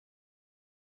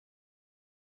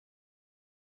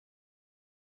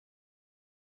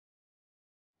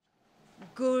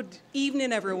Good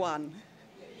evening, everyone.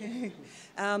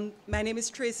 My name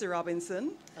is Tracy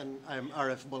Robinson. And I'm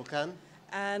Arif Bulkan.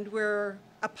 And we're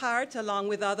a part, along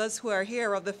with others who are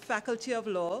here, of the Faculty of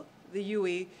Law, the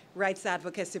UE Rights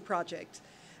Advocacy Project.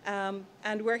 And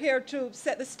we're here to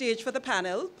set the stage for the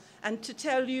panel and to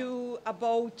tell you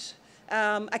about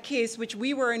a case which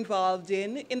we were involved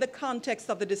in the context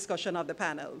of the discussion of the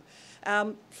panel.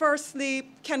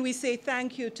 Firstly, can we say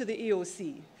thank you to the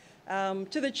EOC,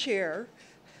 to the chair,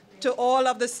 to all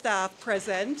of the staff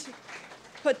present,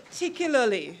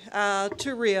 particularly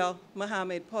to Rhea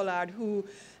Mohammed Pollard, who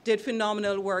did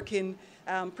phenomenal work in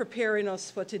preparing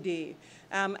us for today.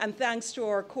 And thanks to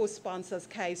our co-sponsors,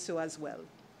 KAISO, as well.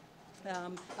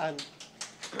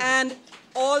 And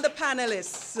all the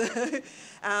panelists,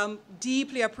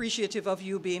 deeply appreciative of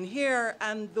you being here,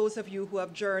 and those of you who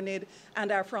have journeyed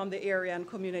and are from the area and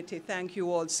community, thank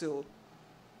you also.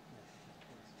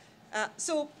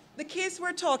 So the case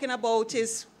we're talking about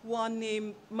is one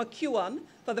named McEwen,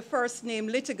 for the first name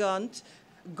litigant,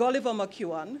 Gulliver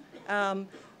McEwen,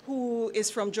 who is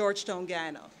from Georgetown,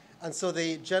 Guyana. And so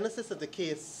the genesis of the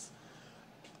case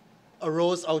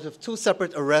arose out of two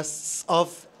separate arrests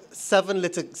of seven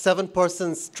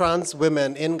persons, trans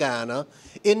women in Guyana,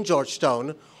 in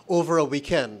Georgetown, over a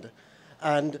weekend.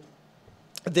 And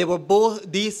they were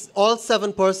all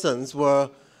 7 persons were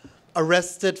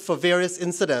arrested for various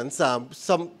incidents,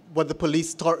 some what the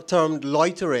police termed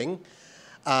loitering,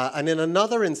 and in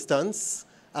another instance,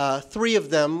 3 of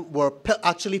them were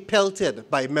actually pelted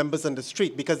by members on the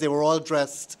street because they were all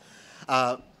dressed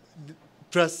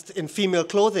in female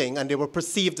clothing, and they were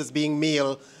perceived as being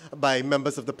male by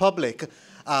members of the public.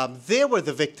 They were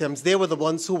the victims. They were the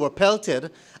ones who were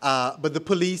pelted, but the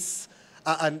police,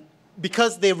 and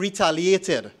because they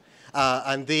retaliated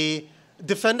and they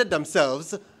defended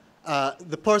themselves,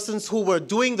 the persons who were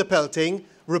doing the pelting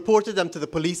reported them to the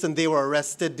police, and they were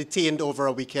arrested, detained over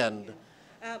a weekend.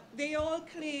 They all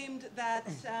claimed that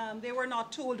they were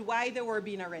not told why they were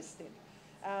being arrested.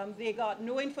 They got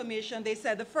no information. They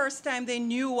said the first time they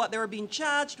knew what they were being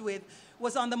charged with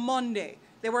was on the Monday.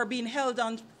 They were being held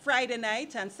on Friday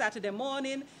night and Saturday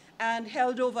morning and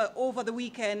held over the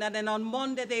weekend. And then on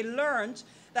Monday, they learned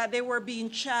that they were being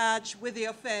charged with the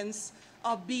offense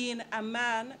of being a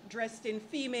man dressed in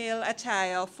female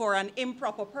attire for an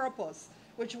improper purpose,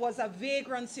 which was a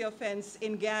vagrancy offense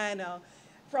in Guyana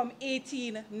from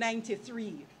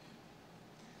 1893.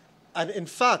 And in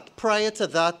fact, prior to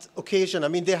that occasion, I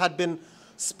mean, there had been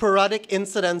sporadic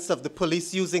incidents of the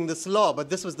police using this law, but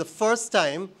this was the first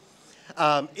time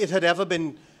it had ever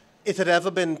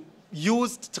been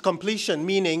used to completion,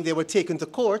 meaning they were taken to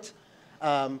court.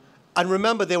 And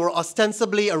remember, they were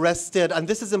ostensibly arrested, and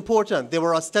this is important, they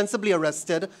were ostensibly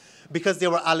arrested because there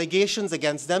were allegations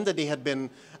against them that they had been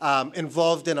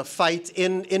involved in a fight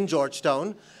in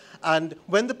Georgetown. And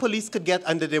when the police could get,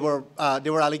 and there were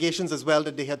allegations as well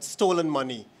that they had stolen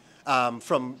money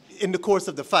in the course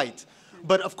of the fight.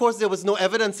 But of course, there was no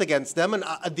evidence against them, and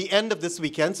at the end of this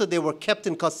weekend, so they were kept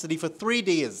in custody for 3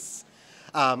 days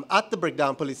at the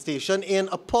Breakdown police station in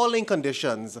appalling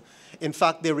conditions. In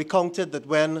fact, they recounted that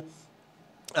when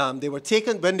they were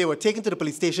taken to the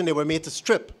police station, they were made to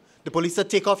strip. The police said,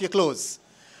 "Take off your clothes,"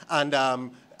 and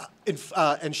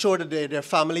ensure that their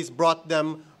families brought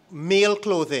them male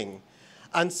clothing.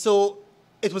 And so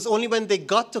it was only when they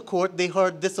got to court they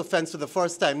heard this offense for the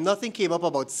first time. Nothing came up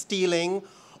about stealing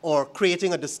or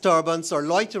creating a disturbance or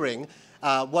loitering.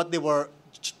 What they were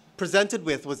presented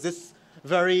with was this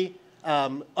very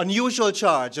unusual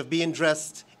charge of being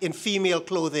dressed in female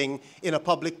clothing in a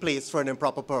public place for an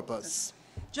improper purpose.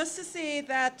 Just to say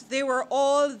that they were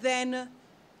all then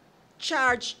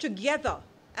charged together,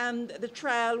 and the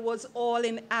trial was all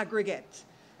in aggregate.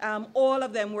 All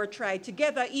of them were tried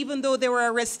together, even though they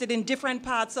were arrested in different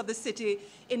parts of the city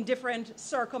in different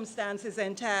circumstances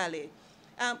entirely.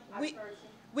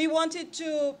 We wanted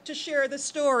to share the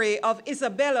story of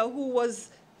Isabella, who was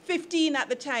 15 at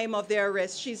the time of their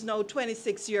arrest. She's now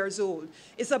 26 years old.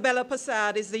 Isabella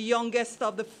Passad is the youngest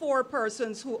of the 4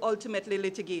 persons who ultimately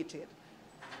litigated.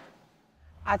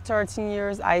 At 13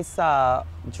 years, I saw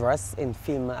dress in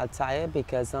female attire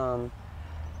because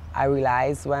I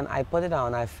realized when I put it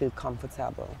on, I feel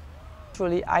comfortable.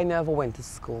 Truly, I never went to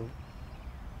school.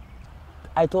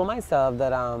 I told myself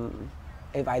that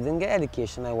if I didn't get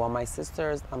education, I want my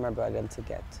sisters and my brother to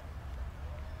get.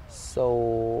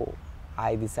 So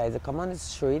I decided to come on the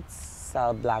streets,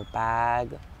 sell black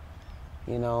bag.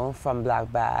 You know, from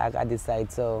black bag, I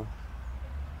decided to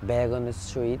beg on the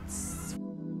streets.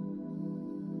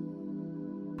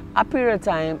 A period of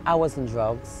time, I was on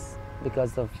drugs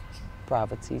because of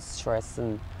poverty, stress,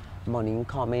 and money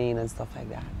coming and stuff like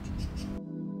that.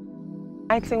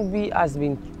 I think we has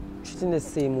been treated the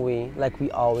same way, like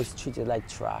we always treated like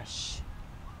trash.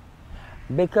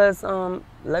 Because,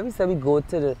 let me say we go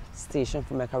to the station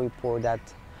to make a report that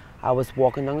I was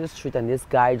walking down the street and this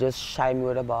guy just shied me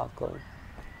with a buckle.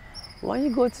 When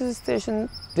you go to the station,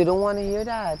 they don't want to hear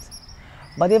that.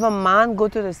 But if a man go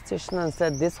to the station and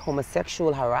said this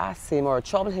homosexual harass him or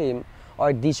trouble him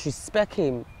or disrespect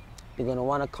him, they're going to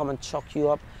want to come and chuck you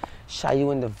up, shy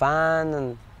you in the van,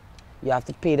 and you have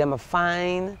to pay them a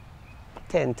fine,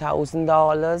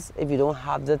 $10,000. If you don't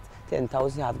have that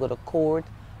 $10,000, you have to go to court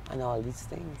and all these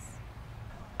things.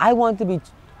 I want to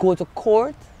go to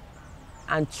court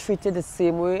and treated the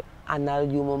same way another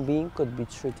human being could be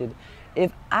treated.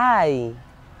 If I,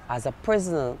 as a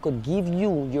prisoner, could give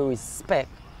you your respect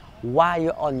while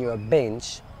you're on your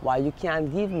bench, while you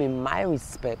can't give me my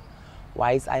respect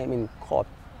while I am in court,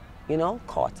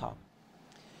 caught up.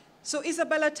 So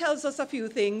Isabella tells us a few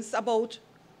things about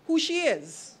who she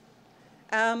is,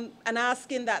 and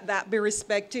asking that that be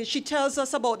respected. She tells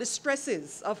us about the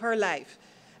stresses of her life,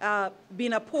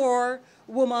 being a poor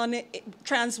woman,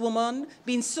 trans woman,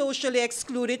 being socially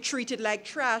excluded, treated like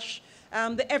trash,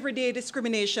 the everyday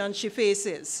discrimination she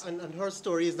faces. And her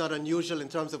story is not unusual in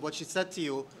terms of what she said to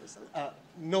you.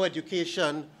 No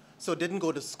education, so didn't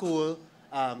go to school,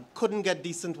 couldn't get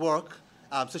decent work,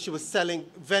 so she was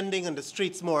vending in the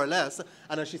streets more or less.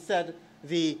 And as she said,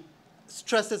 the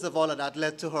stresses of all of that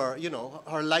led to her,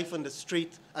 her life on the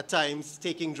street at times,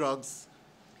 taking drugs.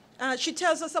 She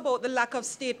tells us about the lack of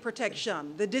state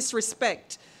protection, the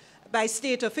disrespect by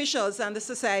state officials and the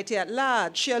society at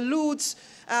large. She alludes,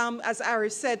 as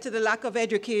Arif said, to the lack of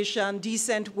education,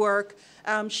 decent work.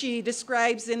 She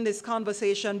describes in this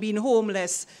conversation being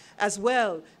homeless as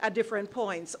well at different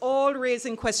points, all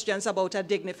raising questions about a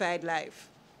dignified life.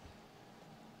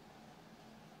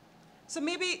 So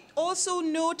maybe also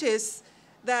notice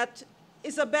that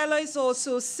Isabella is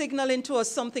also signaling to us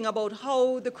something about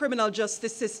how the criminal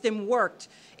justice system worked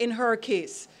in her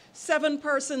case. 7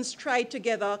 persons tried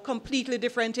together, completely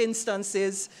different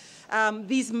instances.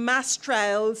 These mass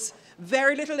trials,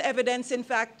 very little evidence. In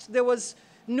fact, there was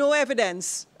no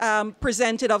evidence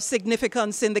presented of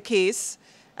significance in the case.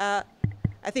 I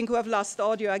think we have lost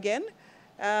audio again.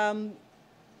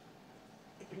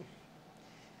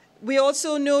 We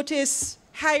also notice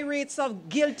high rates of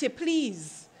guilty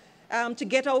pleas to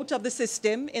get out of the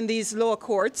system in these lower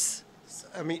courts.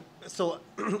 So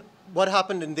what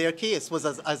happened in their case was,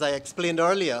 as I explained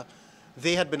earlier,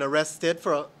 they had been arrested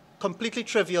for a completely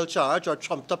trivial charge or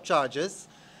trumped-up charges.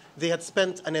 They had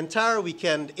spent an entire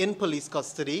weekend in police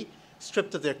custody,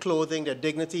 stripped of their clothing, their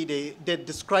dignity. They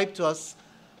described to us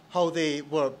how they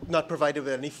were not provided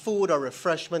with any food or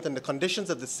refreshment and the conditions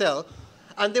of the cell,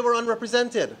 and they were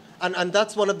unrepresented. And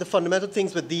that's one of the fundamental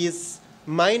things with these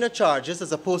minor charges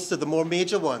as opposed to the more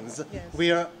major ones, yes,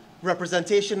 where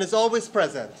representation is always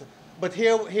present. But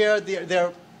here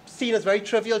they're seen as very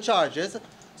trivial charges,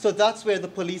 so that's where the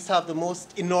police have the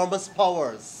most enormous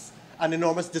powers and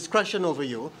enormous discretion over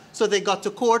you. So they got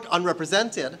to court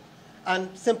unrepresented and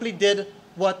simply did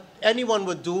what anyone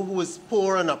would do who was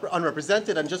poor and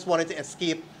unrepresented and just wanted to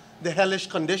escape the hellish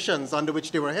conditions under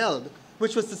which they were held,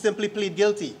 which was to simply plead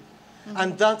guilty. Mm-hmm.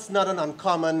 And that's not an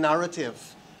uncommon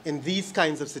narrative in these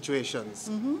kinds of situations.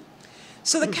 Mm-hmm.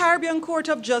 So the Caribbean Court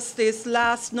of Justice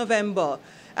last November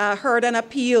heard an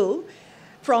appeal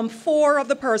from 4 of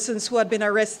the persons who had been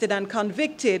arrested and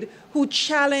convicted who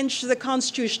challenged the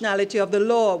constitutionality of the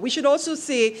law. We should also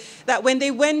say that when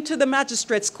they went to the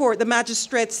magistrate's court, the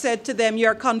magistrate said to them,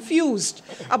 "You're confused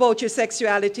about your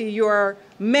sexuality. You're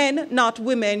men, not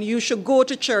women. You should go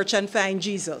to church and find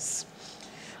Jesus."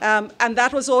 And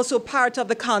that was also part of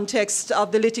the context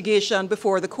of the litigation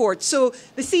before the court. So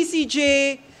the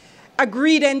CCJ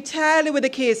agreed entirely with the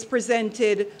case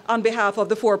presented on behalf of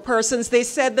the 4 persons. They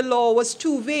said the law was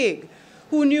too vague.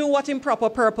 Who knew what improper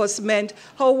purpose meant?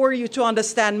 How were you to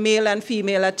understand male and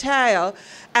female attire?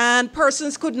 And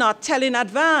persons could not tell in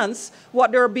advance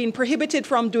what they were being prohibited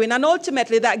from doing. And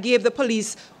ultimately, that gave the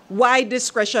police wide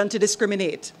discretion to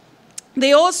discriminate.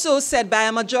 They also said by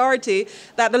a majority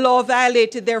that the law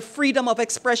violated their freedom of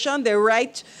expression, their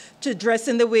right to dress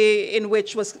in the way in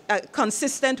which was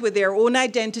consistent with their own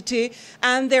identity,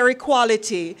 and their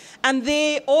equality. And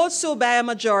they also by a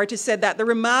majority said that the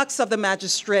remarks of the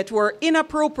magistrate were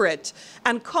inappropriate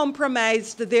and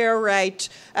compromised their right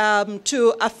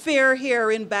to a fair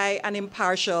hearing by an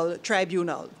impartial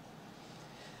tribunal.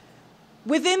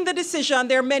 Within the decision,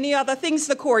 there are many other things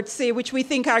the courts say which we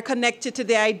think are connected to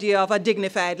the idea of a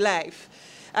dignified life.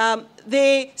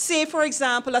 They say, for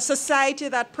example, a society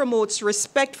that promotes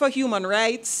respect for human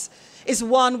rights, is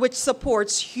one which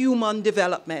supports human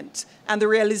development and the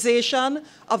realization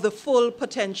of the full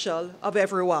potential of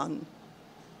everyone.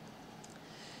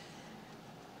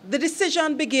 The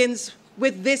decision begins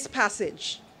with this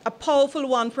passage, a powerful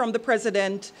one from the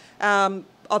president of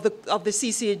the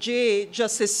CCJ,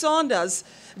 Justice Saunders: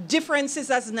 difference is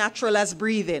as natural as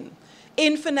breathing.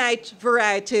 Infinite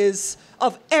varieties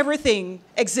of everything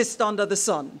exist under the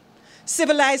sun.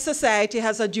 Civilized society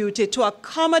has a duty to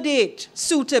accommodate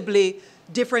suitably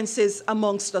differences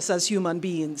amongst us as human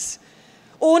beings.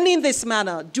 Only in this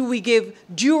manner do we give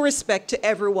due respect to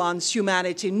everyone's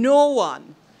humanity. No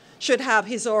one should have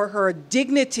his or her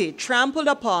dignity trampled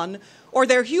upon or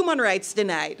their human rights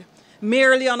denied,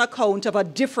 merely on account of a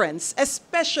difference,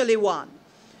 especially one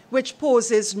which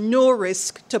poses no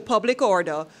risk to public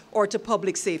order or to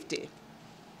public safety.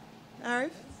 Arif?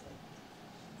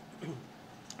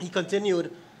 He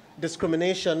continued,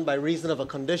 discrimination by reason of a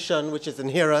condition which is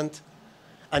inherent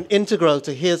and integral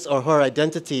to his or her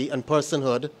identity and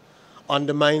personhood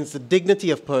undermines the dignity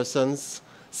of persons,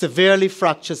 severely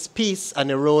fractures peace,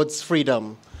 and erodes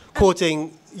freedom.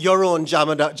 Quoting your own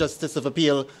Justice of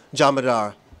Appeal,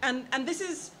 Jamadar. And this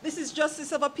is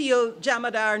Justice of Appeal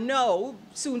Jamadar now,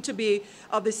 soon to be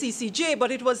of the CCJ, but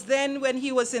it was then when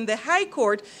he was in the High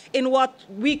Court in what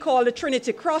we call the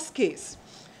Trinity Cross case.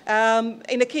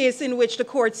 In a case in which the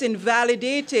courts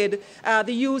invalidated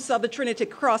the use of the Trinity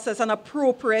Cross as an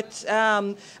appropriate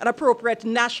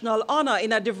national honor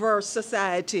in a diverse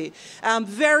society.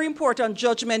 Very important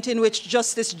judgment in which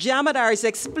Justice Jamadar is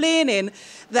explaining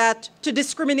that to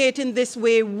discriminate in this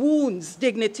way wounds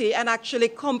dignity and actually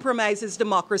compromises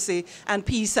democracy and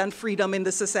peace and freedom in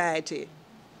the society.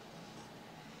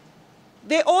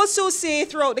 They also say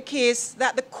throughout the case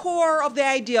that the core of the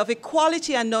idea of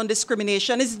equality and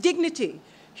non-discrimination is dignity.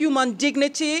 Human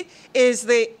dignity is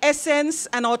the essence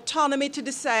and autonomy to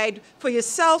decide for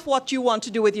yourself what you want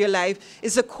to do with your life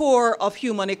is the core of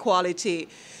human equality.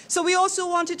 So we also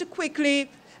wanted to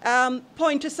quickly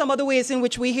point to some of the ways in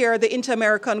which we hear the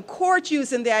Inter-American Court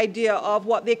using the idea of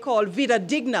what they call vida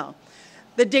digna,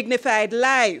 the dignified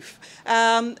life.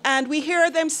 And we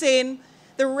hear them saying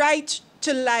the right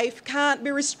to life can't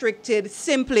be restricted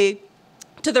simply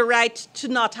to the right to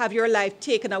not have your life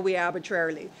taken away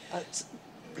arbitrarily.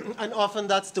 And often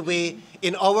that's the way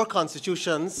in our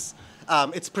constitutions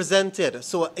it's presented.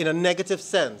 So in a negative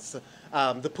sense,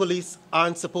 the police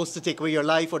aren't supposed to take away your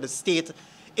life, or the state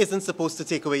isn't supposed to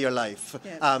take away your life.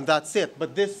 Yes. That's it.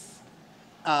 But this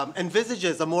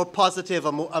envisages a more positive,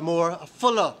 a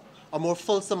more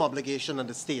fulsome obligation on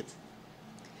the state.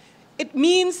 It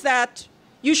means that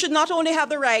you should not only have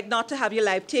the right not to have your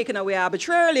life taken away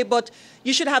arbitrarily, but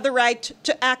you should have the right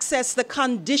to access the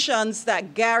conditions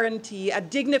that guarantee a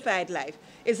dignified life,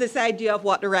 is this idea of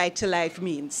what the right to life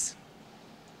means.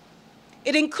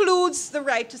 It includes the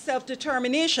right to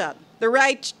self-determination, the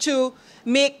right to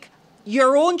make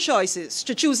your own choices,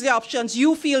 to choose the options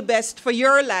you feel best for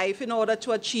your life in order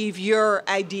to achieve your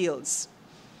ideals.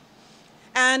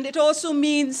 And it also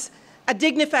means a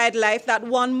dignified life, that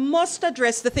one must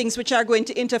address the things which are going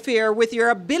to interfere with your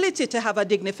ability to have a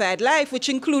dignified life, which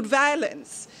include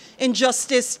violence,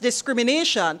 injustice,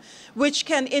 discrimination, which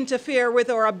can interfere with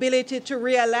our ability to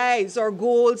realize our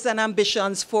goals and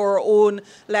ambitions for our own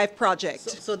life project.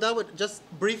 So that would, just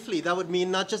briefly, that would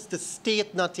mean not just the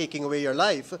state not taking away your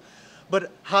life,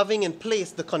 but having in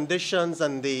place the conditions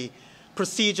and the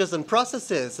procedures and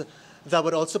processes that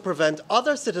would also prevent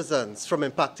other citizens from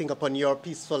impacting upon your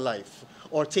peaceful life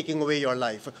or taking away your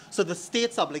life. So the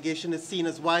state's obligation is seen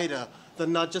as wider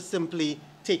than not just simply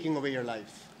taking away your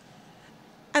life.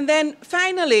 And then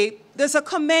finally, there's a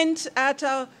comment at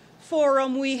a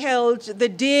forum we held the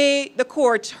day the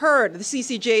court heard, the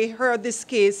CCJ heard this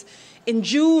case in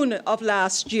June of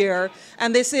last year.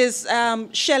 And this is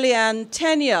Shelley-Ann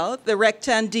Tenia, the rector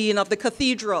and dean of the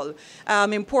cathedral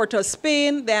in Porto,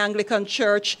 Spain, the Anglican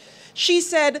Church. She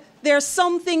said, there are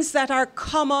some things that are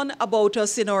common about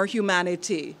us in our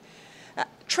humanity.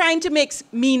 Trying to make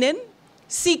meaning,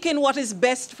 seeking what is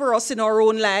best for us in our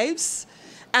own lives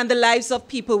and the lives of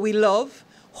people we love,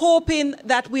 hoping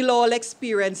that we'll all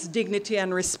experience dignity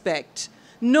and respect,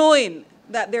 knowing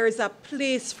that there is a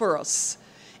place for us.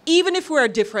 Even if we're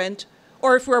different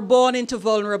or if we're born into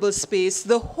vulnerable space,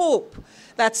 the hope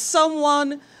that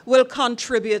someone will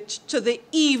contribute to the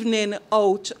evening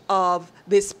out of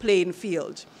this playing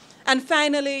field. And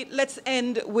finally, let's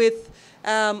end with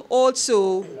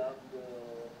also,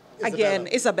 again,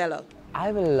 Isabella.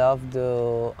 I would love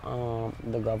the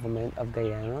government of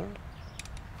Guyana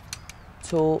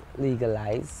to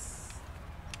legalize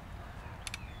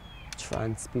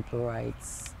trans people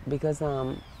rights because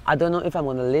I don't know if I'm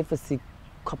going to live to see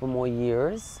a couple more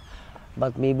years,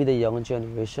 but maybe the young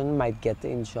generation might get to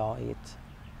enjoy it.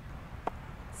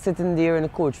 Sitting there in the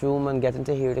courtroom and getting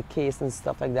to hear the case and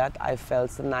stuff like that, I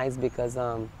felt so nice because,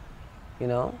 you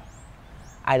know,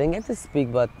 I didn't get to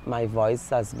speak, but my voice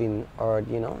has been heard,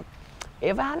 you know.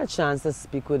 If I had a chance to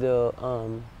speak with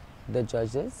the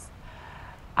judges,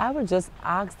 I would just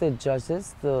ask the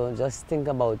judges to just think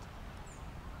about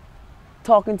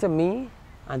talking to me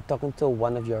and talking to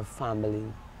one of your family,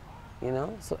 you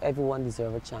know, so everyone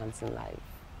deserves a chance in life.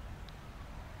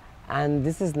 And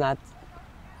this is not,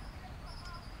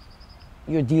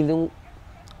 you're dealing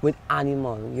with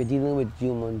animal, you're dealing with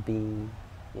human being,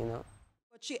 you know.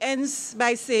 But she ends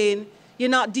by saying, you're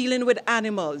not dealing with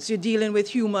animals, you're dealing with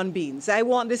human beings. I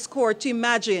want this court to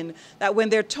imagine that when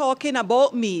they're talking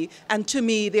about me and to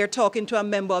me, they're talking to a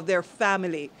member of their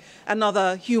family,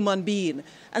 another human being.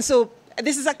 And so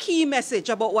this is a key message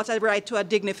about what a right to a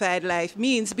dignified life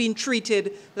means, being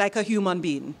treated like a human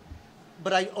being.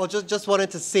 But I just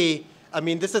wanted to say, I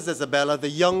mean, this is Isabella, the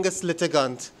youngest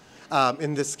litigant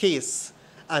in this case.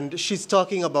 And she's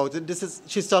talking about,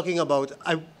 she's talking about,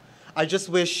 I just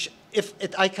wish,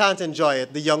 I can't enjoy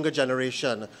it, the younger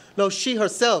generation. Now, she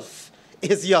herself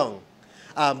is young,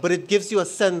 but it gives you a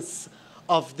sense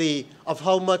of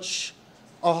how much,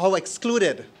 or how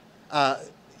excluded,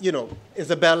 you know,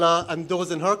 Isabella and those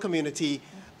in her community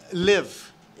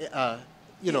live,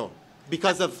 you know,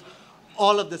 because of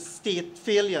all of the state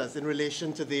failures in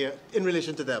relation to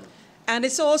them. And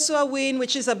it's also a way in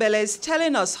which Isabella is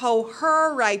telling us how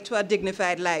her right to a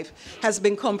dignified life has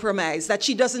been compromised, that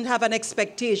she doesn't have an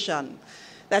expectation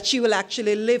that she will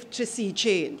actually live to see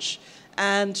change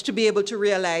and to be able to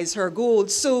realize her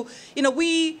goals. So, you know,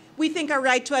 we think a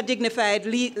right to a dignified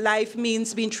life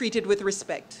means being treated with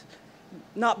respect,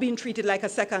 not being treated like a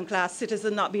second-class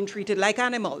citizen, not being treated like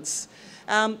animals.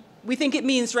 We think it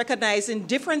means recognizing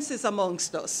differences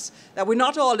amongst us, that we're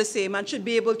not all the same and should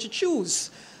be able to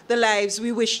choose the lives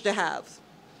we wish to have.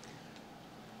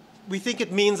 We think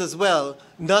it means as well,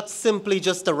 not simply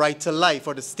just the right to life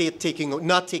or the state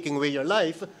not taking away your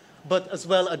life, but as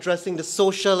well addressing the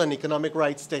social and economic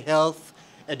rights to health,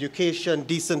 education,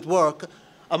 decent work,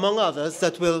 among others,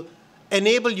 that will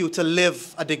enable you to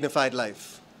live a dignified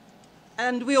life.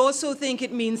 And we also think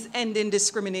it means ending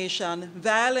discrimination,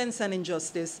 violence, and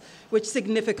injustice, which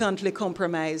significantly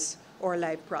compromise our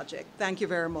life project. Thank you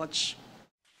very much.